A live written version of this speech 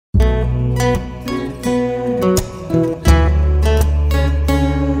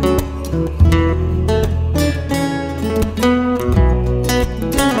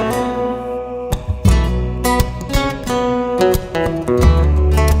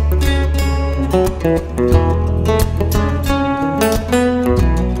In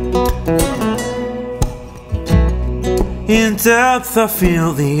depth I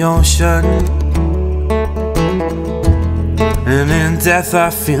feel the ocean, and in death I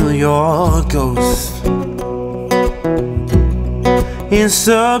feel your ghost. In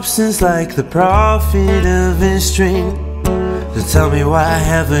substance like the prophet of his string, to tell me why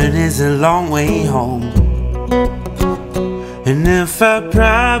heaven is a long way home. And if I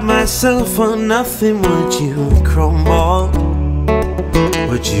pride myself on nothing, would you crumble?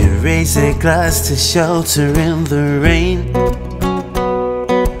 Would you raise a glass to shelter in the rain?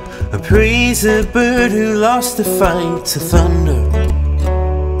 I praise a bird who lost a fight to thunder,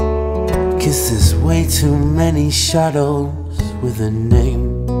 'cause there's way too many shadows with a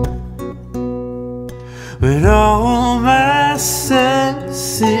name. But all my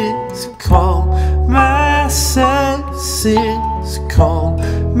senses call, my senses call,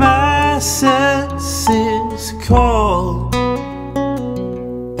 my senses call.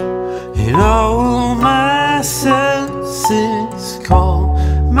 And all my senses call,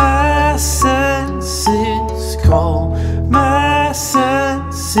 my senses call, my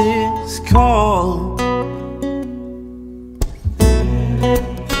senses call.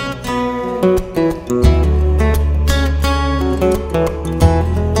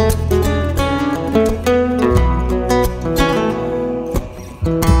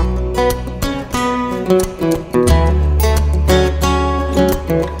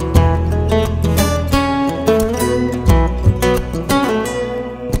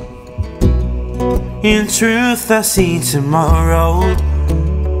 In truth I see tomorrow,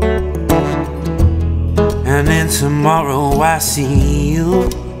 and in tomorrow I see you.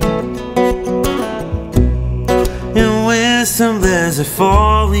 In wisdom there's a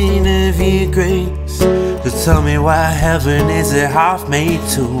falling of your grace, to tell me why heaven is a half-made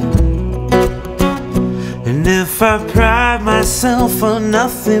tomb. And if I pride myself on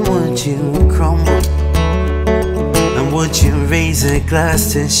nothing, would you crumble? And would you raise a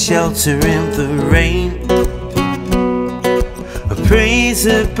glass to shelter in the rain? I praise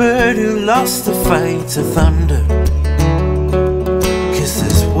a bird who lost the fight to thunder, 'cause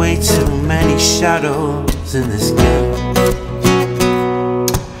there's way too many shadows in this game.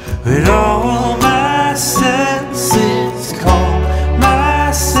 But all my senses call,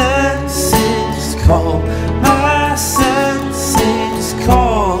 my senses call, my senses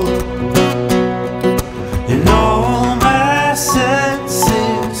call. And all my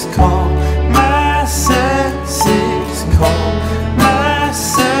senses call, my senses call, my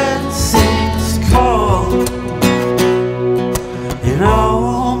senses call. And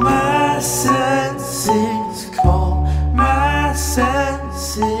all my senses call, my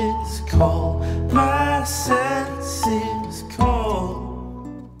senses call, my senses call.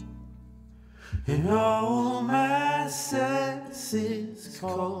 And all my senses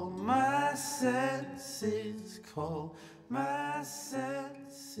call, my senses call, my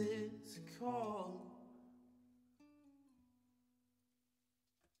senses call.